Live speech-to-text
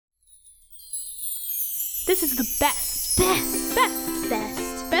This is the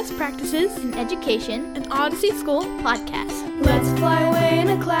best practices in education and Odyssey School podcast. Let's fly away in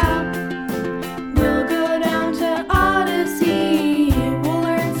a cloud. We'll go down to Odyssey. We'll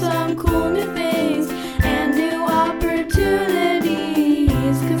learn some cool new things and new opportunities.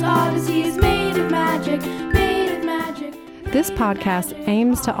 'Cause Odyssey's made of magic, made of magic. This podcast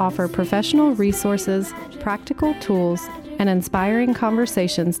aims to offer professional resources, practical tools, and inspiring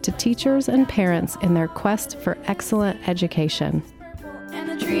conversations to teachers and parents in their quest for excellent education. And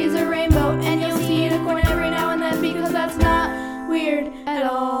the trees are rainbow, and you'll see a unicorn every now and then because that's not weird at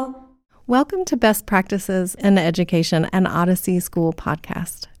all. Welcome to Best Practices in Education, an Odyssey School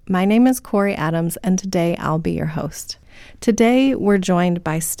podcast. My name is Corey Adams, and today I'll be your host. Today we're joined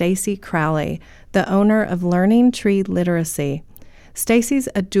by Stacy Crowley, the owner of Learning Tree Literacy. Stacy's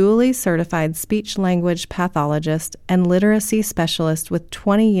a dually certified speech-language pathologist and literacy specialist with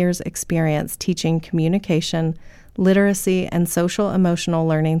 20 years experience teaching communication, literacy, and social-emotional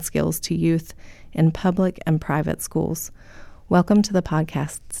learning skills to youth in public and private schools. Welcome to the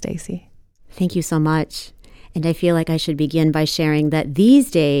podcast, Stacy. Thank you so much. And I feel like I should begin by sharing that these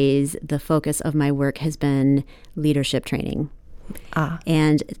days, the focus of my work has been leadership training.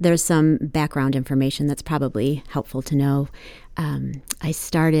 And there's some background information that's probably helpful to know. I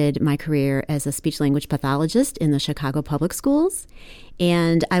started my career as a speech-language pathologist in the Chicago Public Schools,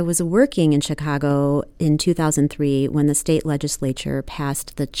 and I was working in Chicago in 2003 when the state legislature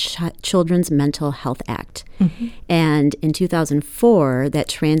passed the Children's Mental Health Act. Mm-hmm. And in 2004, that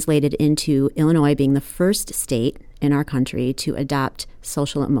translated into Illinois being the first state in our country to adopt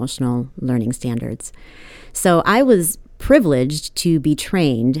social-emotional learning standards. So I was privileged to be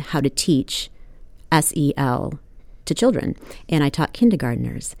trained how to teach SEL to children, and I taught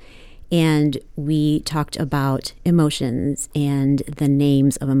kindergartners. And we talked about emotions and the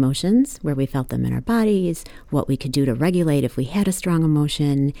names of emotions, where we felt them in our bodies, what we could do to regulate if we had a strong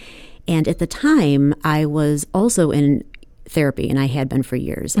emotion. And at the time, I was also in therapy, and I had been for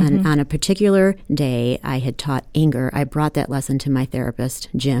years. Mm-hmm. And on a particular day, I had taught anger. I brought that lesson to my therapist,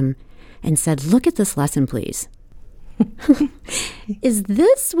 Jim, and said, "Look at this lesson, please." Is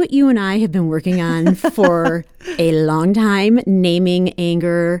this what you and I have been working on for a long time? Naming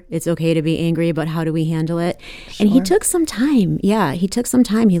anger. It's okay to be angry, but how do we handle it? Sure. And he took some time. Yeah, he took some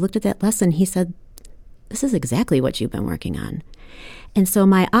time. He looked at that lesson. He said, "This is exactly what you've been working on." And so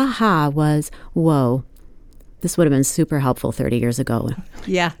my aha was, whoa, this would have been super helpful 30 years ago.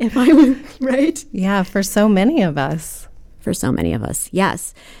 Yeah. If I was, right? Yeah, for so many of us. For so many of us,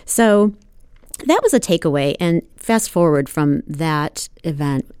 yes. So that was a takeaway. And fast forward from that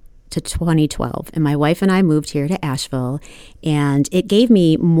event to 2012, and my wife and I moved here to Asheville, and it gave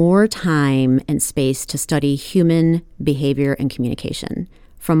me more time and space to study human behavior and communication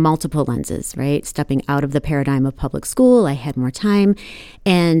from multiple lenses, right? Stepping out of the paradigm of public school, I had more time,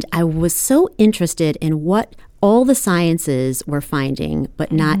 and I was so interested in what all the sciences were finding,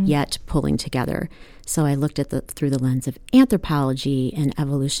 but not yet pulling together. So I looked at through the lens of anthropology and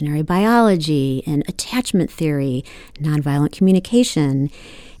evolutionary biology and attachment theory, nonviolent communication.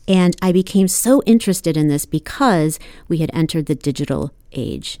 And I became so interested in this because we had entered the digital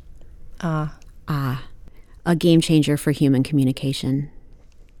age. A game changer for human communication.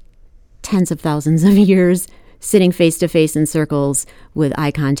 Tens of thousands of years sitting face to face in circles with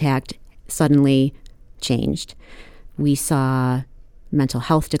eye contact suddenly changed. We saw mental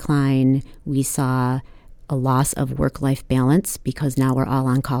health decline. We saw a loss of work-life balance because now we're all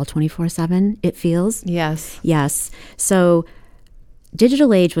on call 24/7, it feels. Yes. So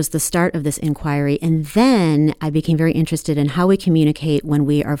digital age was the start of this inquiry, and then I became very interested in how we communicate when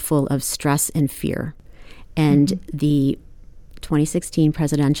we are full of stress and fear. And the 2016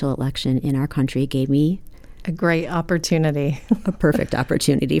 presidential election in our country gave me a great opportunity. A perfect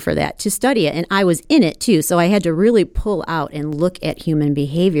opportunity for that, to study it. And I was in it too, so I had to really pull out and look at human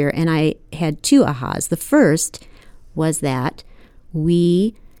behavior. And I had two ahas. The first was that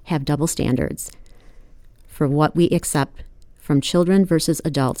we have double standards for what we accept from children versus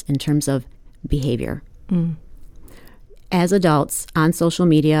adults in terms of behavior. As adults on social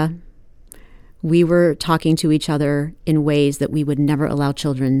media, we were talking to each other in ways that we would never allow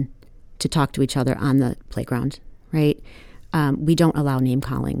children to talk to each other on the playground, right? We don't allow name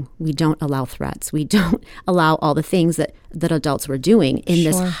calling. We don't allow threats. We don't allow all the things that adults were doing in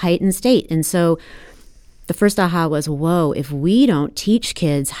this heightened state. And so the first aha was, whoa, if we don't teach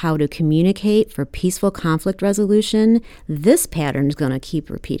kids how to communicate for peaceful conflict resolution, this pattern is going to keep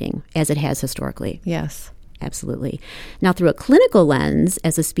repeating as it has historically. Yes. Absolutely. Now, through a clinical lens,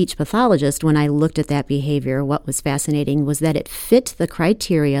 as a speech pathologist, when I looked at that behavior, what was fascinating was that it fit the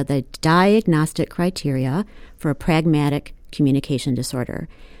criteria, the diagnostic criteria for a pragmatic communication disorder.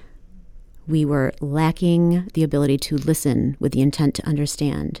 We were lacking the ability to listen with the intent to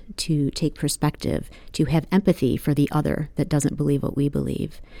understand, to take perspective, to have empathy for the other that doesn't believe what we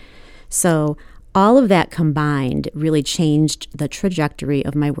believe. So all of that combined really changed the trajectory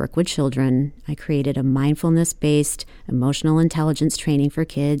of my work with children. I created a mindfulness-based emotional intelligence training for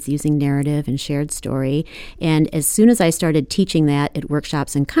kids using narrative and shared story. And as soon as I started teaching that at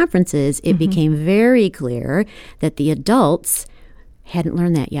workshops and conferences, it became very clear that the adults hadn't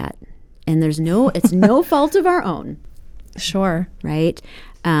learned that yet. And it's no fault of our own. Sure. Right?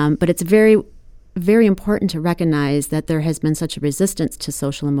 But it's very, very important to recognize that there has been such a resistance to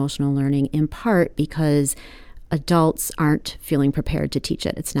social emotional learning, in part because adults aren't feeling prepared to teach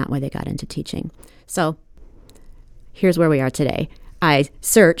it. It's not why they got into teaching. So here's where we are today. I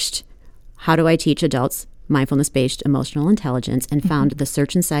searched, how do I teach adults mindfulness-based emotional intelligence, and found the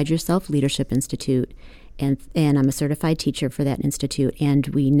Search Inside Yourself Leadership Institute. And I'm a certified teacher for that institute. And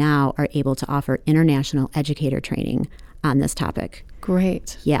we now are able to offer international educator training on this topic.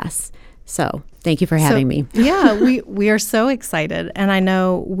 Great. Yes. So thank you for having me. Yeah, we are so excited. And I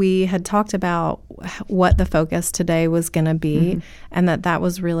know we had talked about what the focus today was going to be, and that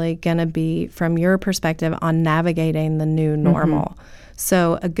was really going to be from your perspective on navigating the new normal.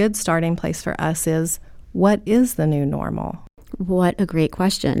 So a good starting place for us is, what is the new normal? What a great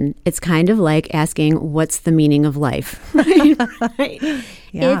question. It's kind of like asking, what's the meaning of life? Right?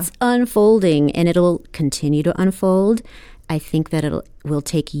 Yeah. It's unfolding, and it'll continue to unfold. I think that it will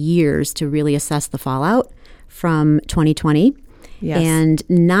take years to really assess the fallout from 2020. Yes. And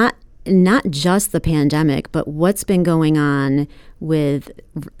not just the pandemic, but what's been going on with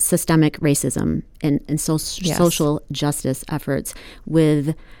systemic racism and social justice efforts,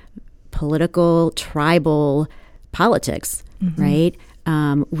 with political, tribal politics, right?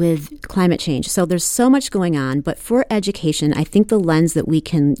 With climate change. So there's so much going on. But for education, I think the lens that we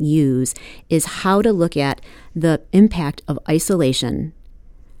can use is how to look at the impact of isolation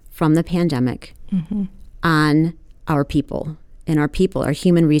from the pandemic on our people. And our people, our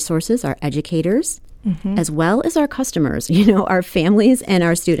human resources, our educators, as well as our customers, our families and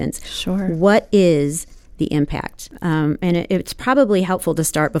our students. Sure. What is the impact? And it's probably helpful to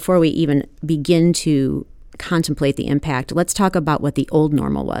start before we even begin to contemplate the impact. Let's talk about what the old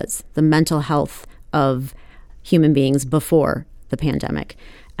normal was, the mental health of human beings before the pandemic.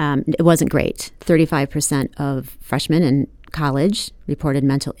 It wasn't great. 35% of freshmen in college reported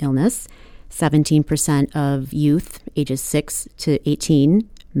mental illness, 17% of youth ages 6 to 18,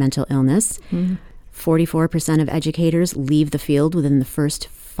 mental illness. 44% of educators leave the field within the first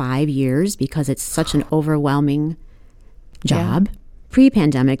 5 years because it's such an overwhelming job. Yeah.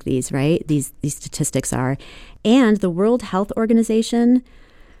 Pre-pandemic, these statistics are. And the World Health Organization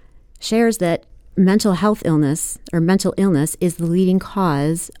shares that mental illness is the leading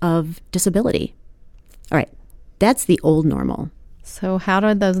cause of disability. All right, that's the old normal. So how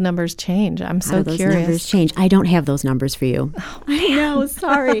did those numbers change? I'm so curious. How did those numbers change? I don't have those numbers for you. Oh, I know,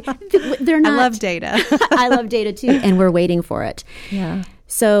 sorry. They're not. I love data. I love data too, and we're waiting for it. Yeah.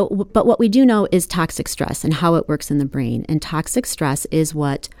 So, but what we do know is toxic stress and how it works in the brain. And toxic stress is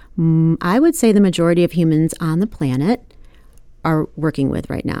what I would say the majority of humans on the planet are working with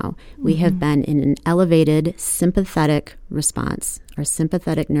right now. We have been in an elevated sympathetic response. Our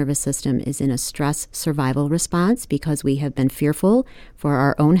sympathetic nervous system is in a stress survival response because we have been fearful for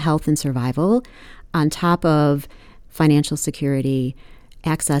our own health and survival, on top of financial security,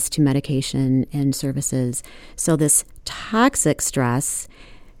 access to medication and services. So this toxic stress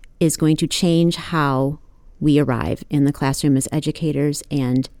is going to change how we arrive in the classroom as educators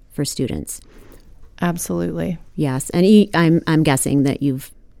and for students. Absolutely. Yes. And I'm guessing that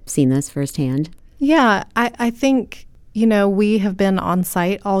you've seen this firsthand. Yeah. I think, we have been on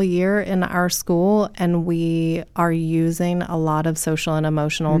site all year in our school, and we are using a lot of social and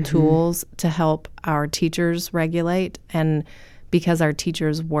emotional tools to help our teachers regulate. And because our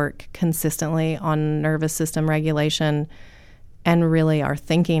teachers work consistently on nervous system regulation and really are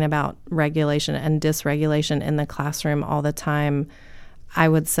thinking about regulation and dysregulation in the classroom all the time, I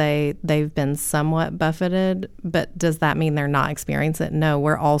would say they've been somewhat buffeted. But does that mean they're not experiencing it? No,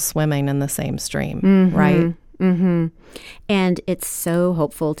 we're all swimming in the same stream, right? And it's so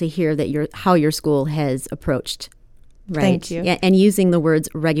hopeful to hear that how your school has approached, right? Thank you. Yeah, and using the words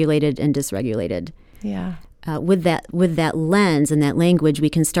regulated and dysregulated. Yeah. with that lens and that language, we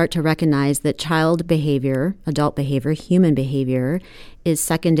can start to recognize that child behavior, adult behavior, human behavior is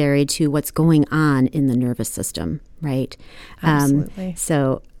secondary to what's going on in the nervous system, right? Absolutely.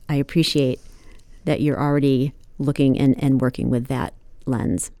 So I appreciate that you're already looking and working with that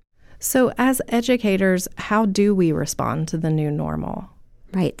lens. So as educators, how do we respond to the new normal?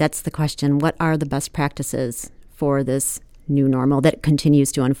 Right, that's the question. What are the best practices for this new normal that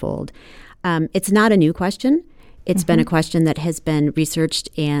continues to unfold? It's not a new question. It's been a question that has been researched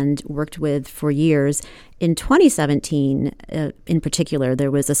and worked with for years. In 2017, in particular,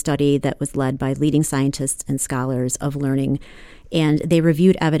 there was a study that was led by leading scientists and scholars of learning, and they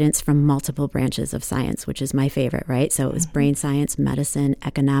reviewed evidence from multiple branches of science, which is my favorite, right? So it was brain science, medicine,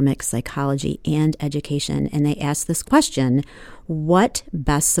 economics, psychology, and education. And they asked this question: what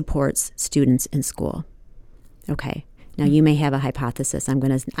best supports students in school? Okay. Now, you may have a hypothesis. I'm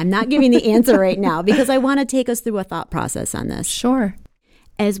not giving the answer right now because I want to take us through a thought process on this. Sure.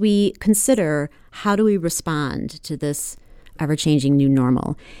 As we consider how do we respond to this ever-changing new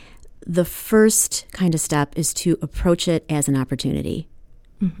normal, the first kind of step is to approach it as an opportunity,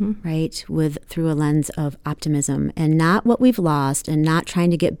 right? Through a lens of optimism and not what we've lost and not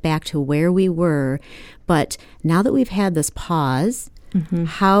trying to get back to where we were, but now that we've had this pause,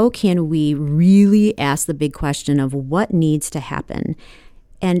 how can we really ask the big question of what needs to happen?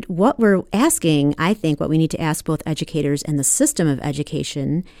 And what we're asking, I think, what we need to ask both educators and the system of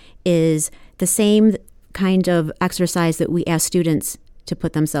education is the same kind of exercise that we ask students to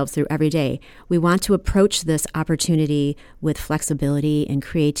put themselves through every day. We want to approach this opportunity with flexibility and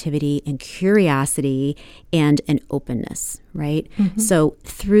creativity and curiosity and an openness, right? So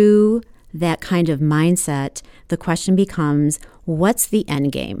through that kind of mindset, the question becomes, what's the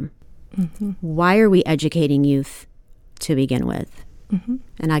end game? Why are we educating youth to begin with?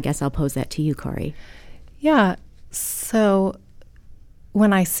 And I guess I'll pose that to you, Corey. Yeah. So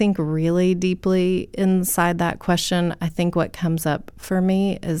when I sink really deeply inside that question, I think what comes up for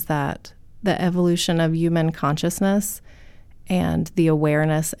me is that the evolution of human consciousness and the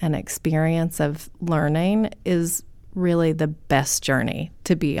awareness and experience of learning is really the best journey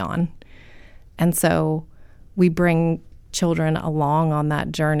to be on. And so we bring children along on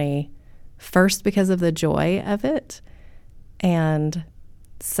that journey, first because of the joy of it, and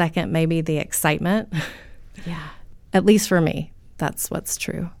second, maybe the excitement. Yeah. At least for me, that's what's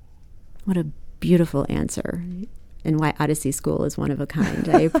true. What a beautiful answer, and why Odyssey School is one of a kind.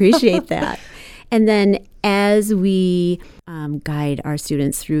 I appreciate that. And then as we guide our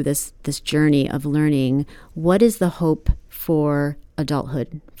students through this journey of learning, what is the hope for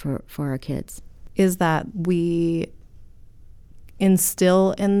adulthood for our kids? Is that we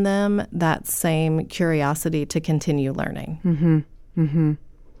instill in them that same curiosity to continue learning.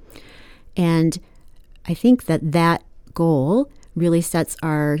 And I think that goal really sets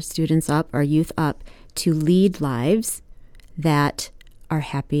our students up, our youth up, to lead lives that are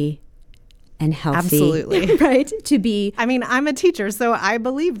happy and healthy. Absolutely. Right? To be... I mean, I'm a teacher, so I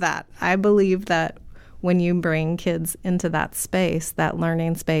believe that. I believe that when you bring kids into that space, that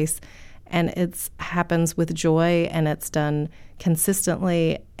learning space, and it happens with joy and it's done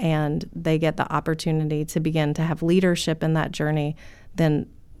consistently and they get the opportunity to begin to have leadership in that journey, then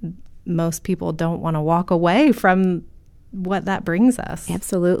most people don't want to walk away from what that brings us.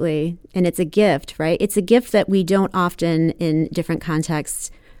 Absolutely. And it's a gift, right? It's a gift that we don't often in different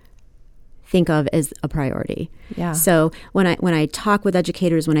contexts think of as a priority. Yeah. So when I talk with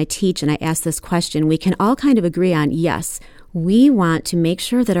educators, when I teach and I ask this question, we can all kind of agree on, yes, we want to make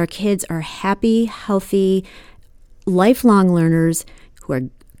sure that our kids are happy, healthy, lifelong learners who are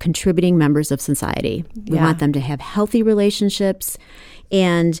contributing members of society. We want them to have healthy relationships.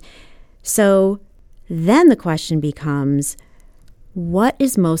 And so then the question becomes, what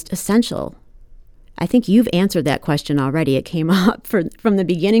is most essential? I think you've answered that question already. It came up from the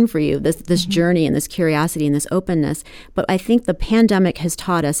beginning for you, this journey and this curiosity and this openness. But I think the pandemic has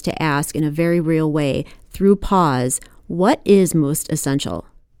taught us to ask in a very real way, through pause, what is most essential?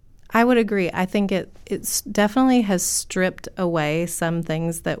 I would agree. I think it definitely has stripped away some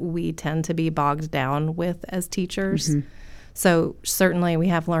things that we tend to be bogged down with as teachers. So certainly we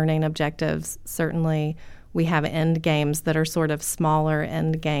have learning objectives. Certainly we have end games that are sort of smaller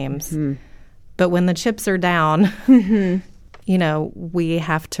end games. But when the chips are down, we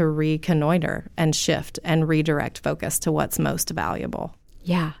have to reconnoiter and shift and redirect focus to what's most valuable.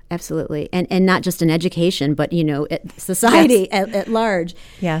 Yeah, absolutely. And not just in education, but, society at large.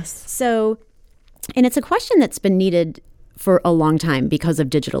 Yes. So, and it's a question that's been needed for a long time because of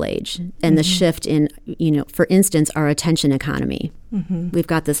digital age and the shift in, for instance, our attention economy. We've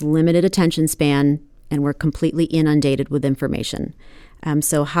got this limited attention span and we're completely inundated with information.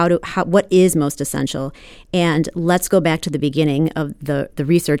 So what is most essential? And let's go back to the beginning of the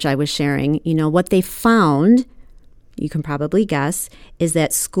research I was sharing. What they found, you can probably guess, is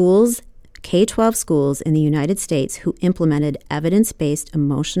that schools, K-12 schools in the United States who implemented evidence-based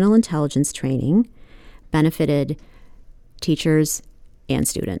emotional intelligence training benefited teachers and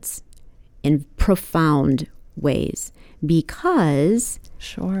students in profound ways because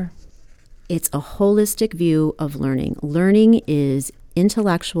Sure. it's a holistic view of learning. Learning is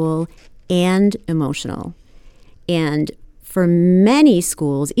intellectual and emotional. And for many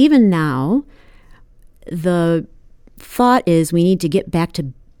schools, even now, the thought is we need to get back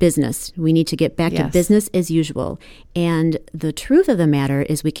to business. We need to get back to Yes. business as usual. And the truth of the matter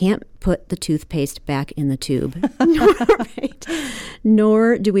is we can't put the toothpaste back in the tube. Right?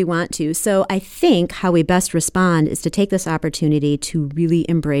 Nor do we want to. So I think how we best respond is to take this opportunity to really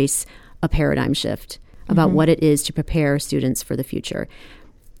embrace a paradigm shift about what it is to prepare students for the future.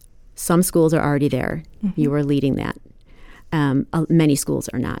 Some schools are already there. You are leading that. Many schools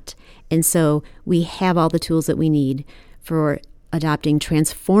are not. And so we have all the tools that we need for adopting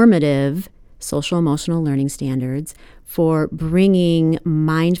transformative social-emotional learning standards, for bringing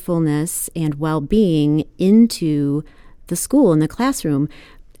mindfulness and well-being into the school and the classroom,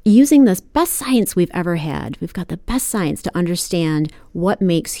 using the best science we've ever had. We've got the best science to understand what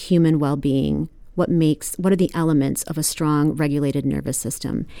makes human well-being, what are the elements of a strong, regulated nervous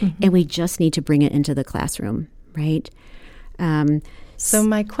system. And we just need to bring it into the classroom, right? So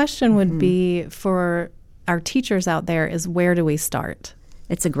my question would be for our teachers out there is, where do we start?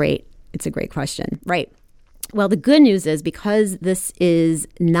 It's a great question. Right. Well, the good news is because this is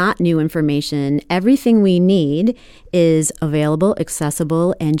not new information, everything we need is available,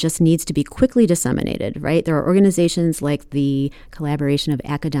 accessible, and just needs to be quickly disseminated, right? There are organizations like the Collaboration of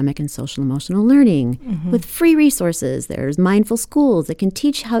Academic and Social Emotional Learning with free resources. There's Mindful Schools that can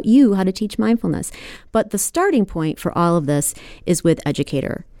teach how to teach mindfulness. But the starting point for all of this is with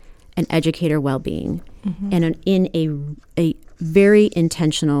educator and educator well-being, and in a very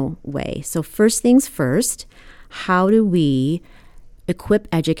intentional way. So first things first, how do we equip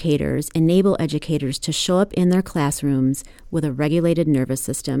educators, enable educators to show up in their classrooms with a regulated nervous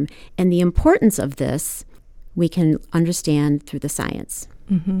system? And the importance of this we can understand through the science.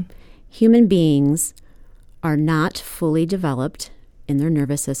 Human beings are not fully developed in their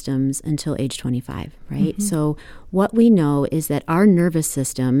nervous systems until age 25, right? So what we know is that our nervous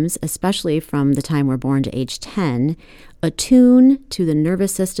systems, especially from the time we're born to age 10, attune to the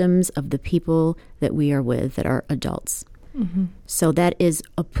nervous systems of the people that we are with, that are adults. So that is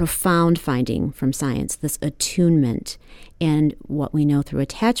a profound finding from science, this attunement. And what we know through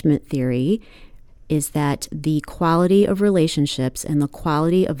attachment theory is that the quality of relationships and the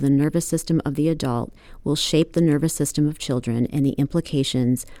quality of the nervous system of the adult will shape the nervous system of children, and the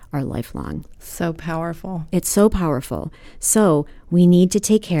implications are lifelong. So powerful. It's so powerful. So we need to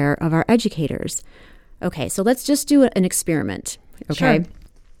take care of our educators. Okay, so let's just do an experiment, okay? Sure.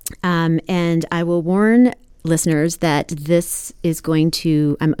 And I will warn listeners that I'm going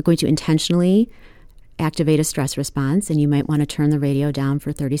to intentionally activate a stress response, and you might want to turn the radio down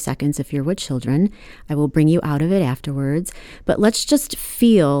for 30 seconds if you're with children. I will bring you out of it afterwards. But let's just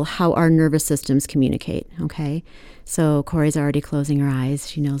feel how our nervous systems communicate, okay? So Corey's already closing her eyes.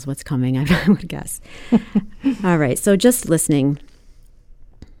 She knows what's coming, I would guess. All right, so just listening.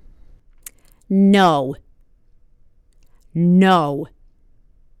 No. No.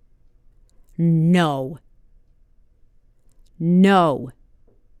 No. No.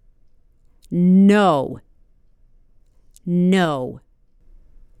 No. No.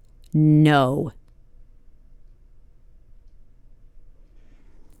 No.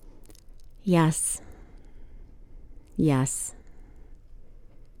 Yes. Yes.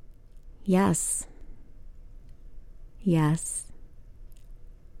 Yes. Yes.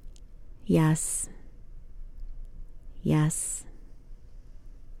 Yes. Yes.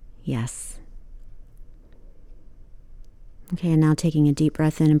 Yes. Okay, and now taking a deep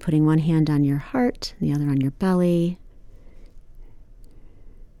breath in and putting one hand on your heart, the other on your belly.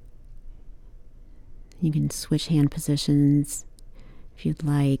 You can switch hand positions if you'd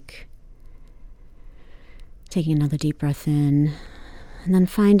like. Taking another deep breath in, and then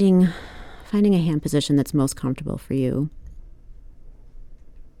finding a hand position that's most comfortable for you.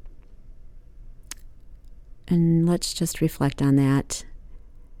 And let's just reflect on that.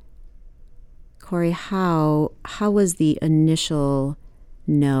 Corey, how was the initial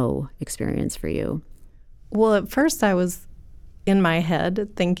no experience for you? Well, at first I was in my head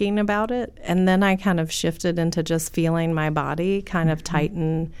thinking about it, and then I kind of shifted into just feeling my body kind of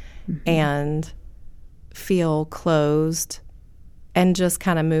tighten and feel closed and just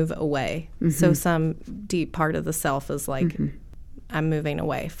kind of move away. So some deep part of the self is like, I'm moving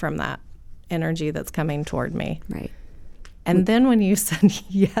away from that energy that's coming toward me. Right. And then when you said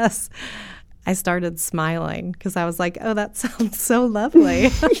yes, I started smiling because I was like, oh, that sounds so lovely.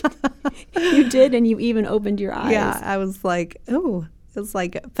 You did, and you even opened your eyes. Yeah, I was like, oh,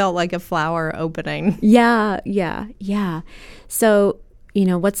 it felt like a flower opening. Yeah. So,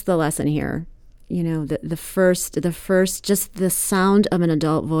 what's the lesson here? The first, just the sound of an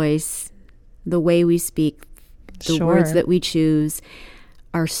adult voice, the way we speak, the Sure. words that we choose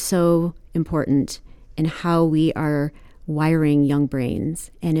are so important in how we are wiring young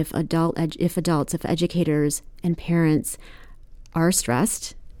brains. And if educators and parents are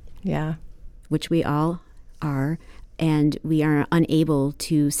stressed, Yeah. which we all are, and we are unable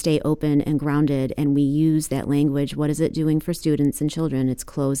to stay open and grounded, and we use that language, what is it doing for students and children? It's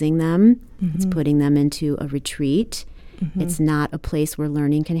closing them. It's putting them into a retreat. It's not a place where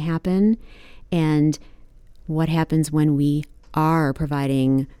learning can happen. And what happens when we are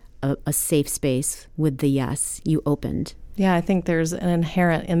providing a safe space with the yes, you opened? Yeah, I think there's an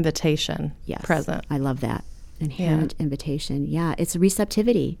inherent invitation present. I love that. Inherent invitation. Yeah, it's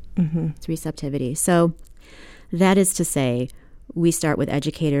receptivity. It's receptivity. So that is to say, we start with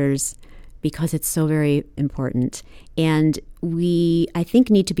educators because it's so very important. And we, I think,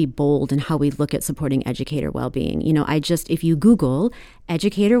 need to be bold in how we look at supporting educator well-being. If you Google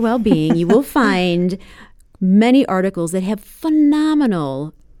educator well-being, you will find many articles that have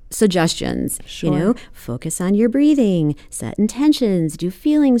phenomenal suggestions. Sure. Focus on your breathing, set intentions, do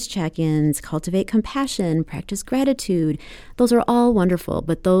feelings check-ins, cultivate compassion, practice gratitude. Those are all wonderful,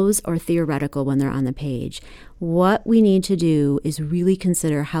 but those are theoretical when they're on the page. What we need to do is really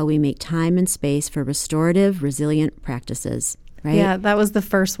consider how we make time and space for restorative, resilient practices. Right? Yeah, that was the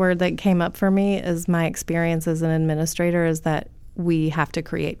first word that came up for me as my experience as an administrator is that we have to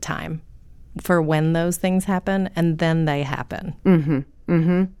create time for when those things happen, and then they happen.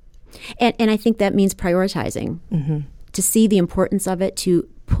 And I think that means prioritizing, to see the importance of it, to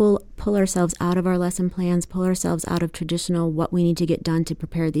pull ourselves out of our lesson plans, pull ourselves out of traditional what we need to get done to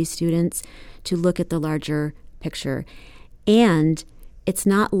prepare these students, to look at the larger picture. And it's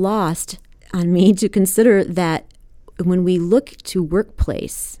not lost on me to consider that when we look to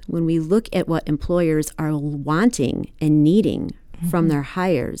workplace, when we look at what employers are wanting and needing from their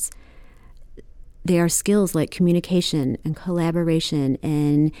hires, they are skills like communication and collaboration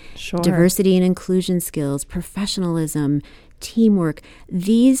and diversity and inclusion skills, professionalism, teamwork.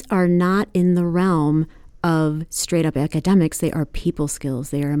 These are not in the realm of straight up academics. They are people skills.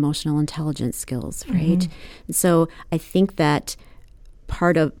 They are emotional intelligence skills, right? So I think that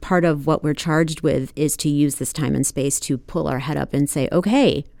part of what we're charged with is to use this time and space to pull our head up and say,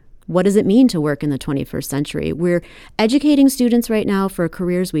 okay, what does it mean to work in the 21st century? We're educating students right now for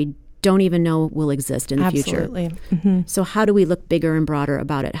careers we don't even know will exist in the future. Absolutely. So how do we look bigger and broader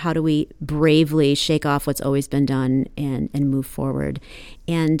about it? How do we bravely shake off what's always been done and move forward?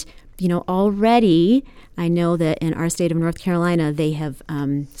 And, already I know that in our state of North Carolina, they have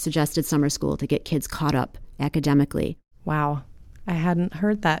suggested summer school to get kids caught up academically. Wow. I hadn't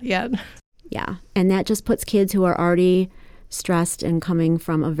heard that yet. Yeah. And that just puts kids who are already stressed and coming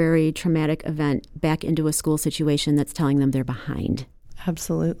from a very traumatic event back into a school situation that's telling them they're behind.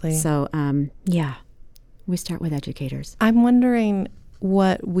 Absolutely. So, we start with educators. I'm wondering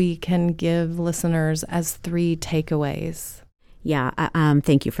what we can give listeners as 3 takeaways. Yeah,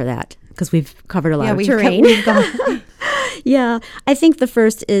 thank you for that, because we've covered a lot of terrain. Yeah, I think the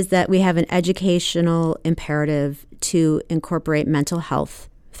first is that we have an educational imperative to incorporate mental health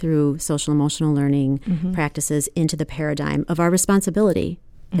through social emotional learning practices into the paradigm of our responsibility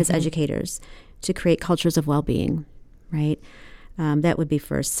as educators to create cultures of well-being, right? That would be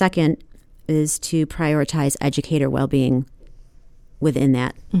first. Second is to prioritize educator well-being within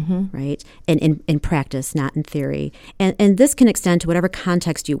that, right? And in practice, not in theory. And this can extend to whatever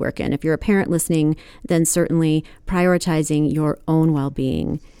context you work in. If you're a parent listening, then certainly prioritizing your own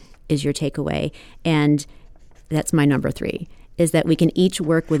well-being is your takeaway. And that's my number 3, is that we can each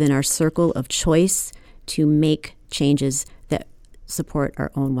work within our circle of choice to make changes that support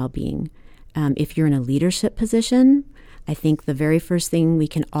our own well-being. If you're in a leadership position, I think the very first thing we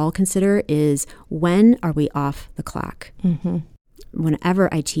can all consider is, when are we off the clock?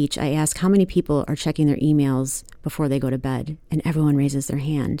 Whenever I teach, I ask how many people are checking their emails before they go to bed, and everyone raises their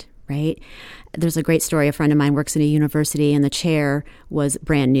hand, right? There's a great story. A friend of mine works in a university, and the chair was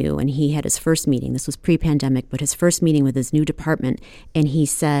brand new, and he had his first meeting. This was pre-pandemic, but his first meeting with his new department, and he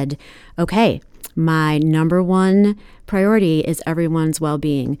said, okay, my number one priority is everyone's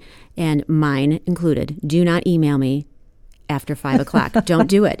well-being, and mine included. Do not email me after 5 o'clock. Don't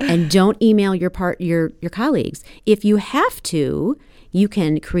do it. And don't email your colleagues. If you have to, you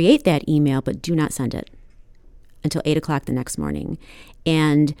can create that email, but do not send it until 8 o'clock the next morning.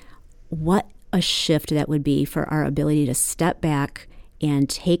 And what a shift that would be for our ability to step back and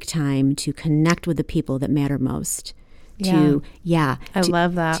take time to connect with the people that matter most. I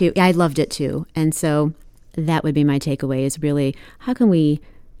love that. I loved it too. And so that would be my takeaway, is really, how can we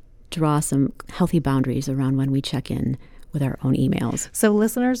draw some healthy boundaries around when we check in with our own emails? So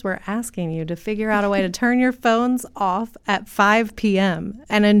listeners, we're asking you to figure out a way to turn your phones off at 5 p.m.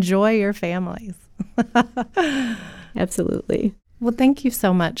 and enjoy your families. Absolutely. Well, thank you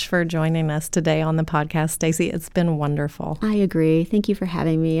so much for joining us today on the podcast, Stacy. It's been wonderful. I agree. Thank you for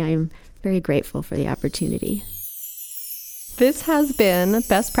having me. I'm very grateful for the opportunity. This has been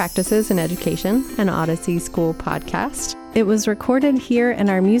Best Practices in Education, an Odyssey School podcast. It was recorded here in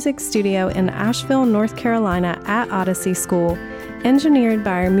our music studio in Asheville, North Carolina at Odyssey School, engineered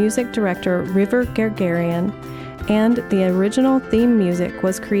by our music director, River Gergarian, and the original theme music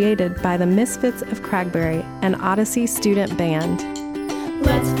was created by the Misfits of Cragberry, an Odyssey student band.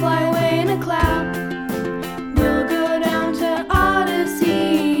 Let's fly away in a cloud. We'll go down to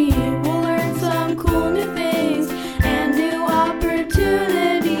Odyssey. We'll learn some cool new things and new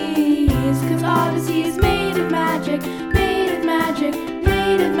opportunities. 'Cause Odyssey is made of magic, made of magic,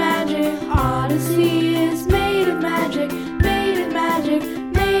 made of magic. Odyssey is made of magic, made of magic,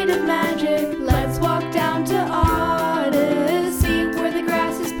 made of magic. Let's walk down to Odyssey, where the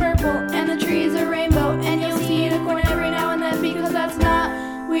grass is purple and the trees are rainbow, and you'll see a unicorn every now and then, because that's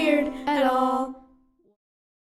not weird at all.